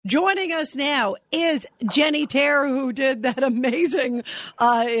Joining us now is Jenny Terr, who did that amazing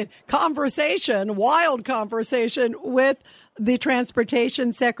wild conversation with the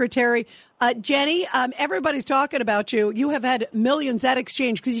Transportation Secretary. Jenny, everybody's talking about you. You have had millions that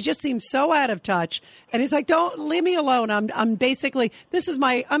exchange because you just seem so out of touch. And he's like, don't leave me alone. I'm basically,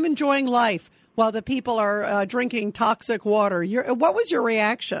 I'm enjoying life while the people are drinking toxic water. What was your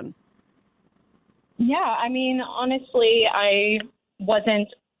reaction? Yeah, I mean, honestly, I wasn't,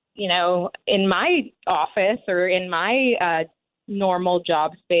 in my office or in my normal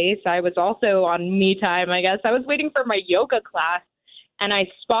job space. I was also on me time, I guess. I was waiting for my yoga class, and I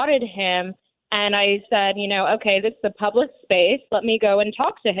spotted him, and I said, okay, this is a public space. Let me go and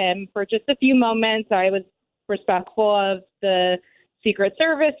talk to him for just a few moments. I was respectful of the Secret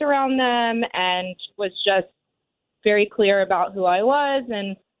Service around them and was just very clear about who I was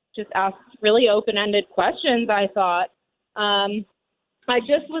and just asked really open-ended questions, I thought. I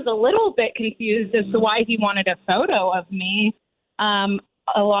just was a little bit confused as to why he wanted a photo of me.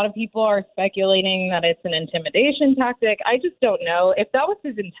 A lot of people are speculating that it's an intimidation tactic. I just don't know. If that was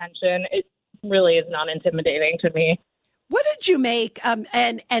his intention, it really is not intimidating to me. What did you make?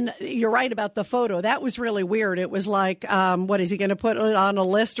 And you're right about the photo. That was really weird. It was like, what is he going to put it on a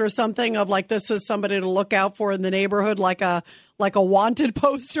list or something of like, this is somebody to look out for in the neighborhood, like a wanted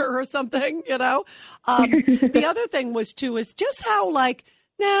poster or something, The other thing was too, is just how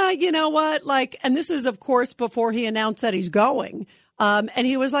you know what? And this is, of course, before he announced that he's going. And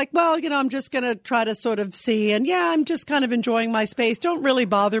he was like, well, I'm just going to try to sort of see. And yeah, I'm just kind of enjoying my space. Don't really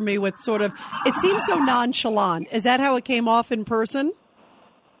bother me with it seems so nonchalant. Is that how it came off in person?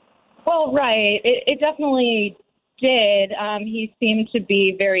 Well, right. It definitely did. He seemed to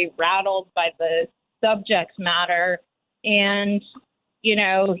be very rattled by the subject matter. And,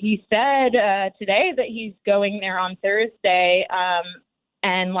 he said today that he's going there on Thursday.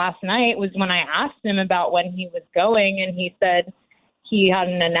 And last night was when I asked him about when he was going, and he said he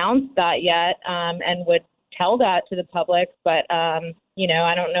hadn't announced that yet and would tell that to the public. But,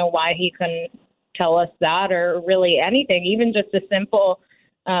 I don't know why he couldn't tell us that or really anything, even just a simple,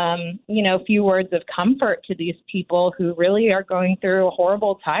 few words of comfort to these people who really are going through a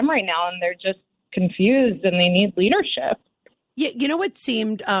horrible time right now, and they're just confused and they need leadership. Yeah, what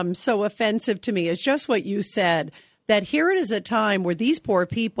seemed so offensive to me is just what you said, that here it is a time where these poor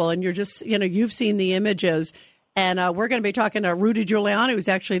people, and you're just, you've seen the images, and we're going to be talking to Rudy Giuliani, who's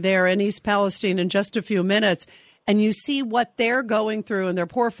actually there in East Palestine in just a few minutes, and you see what they're going through and their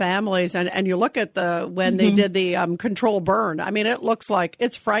poor families, and you look at when they did the control burn. I mean, it looks like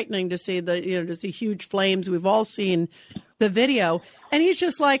it's frightening to see to see huge flames. We've all seen the video, and he's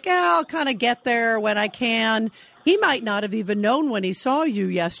just like, I'll kind of get there when I can. He might not have even known when he saw you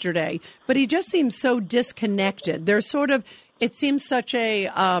yesterday, but he just seems so disconnected. There's it seems such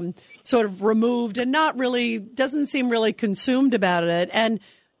a sort of removed and doesn't seem really consumed about it. And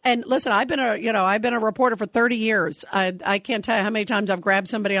listen, I've been a reporter for 30 years. I can't tell you how many times I've grabbed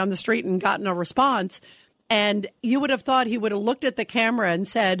somebody on the street and gotten a response. And you would have thought he would have looked at the camera and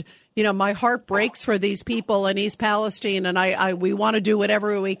said, my heart breaks for these people in East Palestine, and we want to do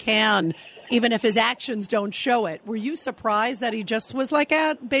whatever we can, even if his actions don't show it. Were you surprised that he just was like,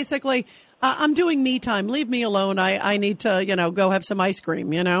 basically, I'm doing me time. Leave me alone. I need to, go have some ice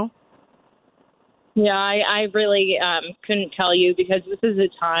cream, Yeah, I really couldn't tell you, because this is a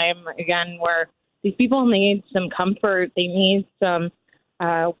time, again, where these people need some comfort. They need some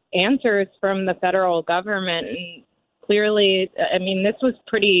answers from the federal government. And clearly, this was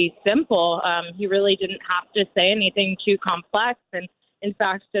pretty simple. He really didn't have to say anything too complex. And in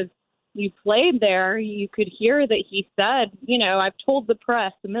fact, as you played there, you could hear that he said, I've told the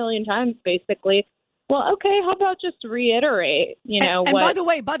press a million times, basically. Well, okay, how about just reiterate, and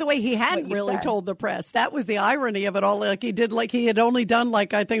by the way, he hadn't really told the press. That was the irony of it all. He had only done I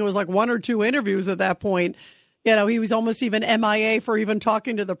think it was one or two interviews at that point. He was almost even MIA for even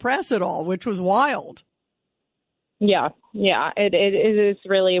talking to the press at all, which was wild. Yeah, it is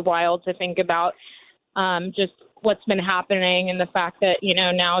really wild to think about just what's been happening, and the fact that,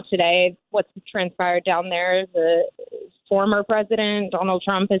 now today what's transpired down there. The former president, Donald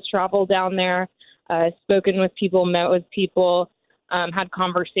Trump, has traveled down there, spoken with people, met with people, had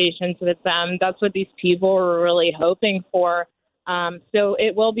conversations with them. That's what these people were really hoping for. So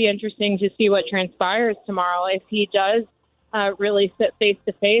it will be interesting to see what transpires tomorrow if he does really sit face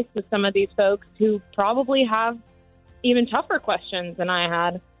to face with some of these folks who probably have even tougher questions than I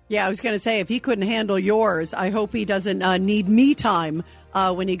had. Yeah, I was going to say, if he couldn't handle yours, I hope he doesn't need me time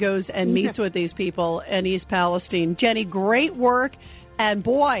when he goes and meets with these people in East Palestine. Jenny, great work. And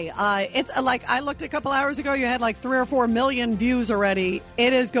boy, it's like I looked a couple hours ago, you had like 3 or 4 million views already.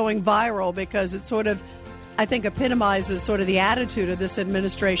 It is going viral because it sort of, I think, epitomizes sort of the attitude of this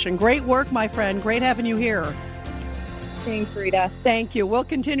administration. Great work, my friend. Great having you here. Thanks, Rita. Thank you. We'll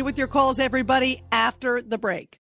continue with your calls, everybody, after the break.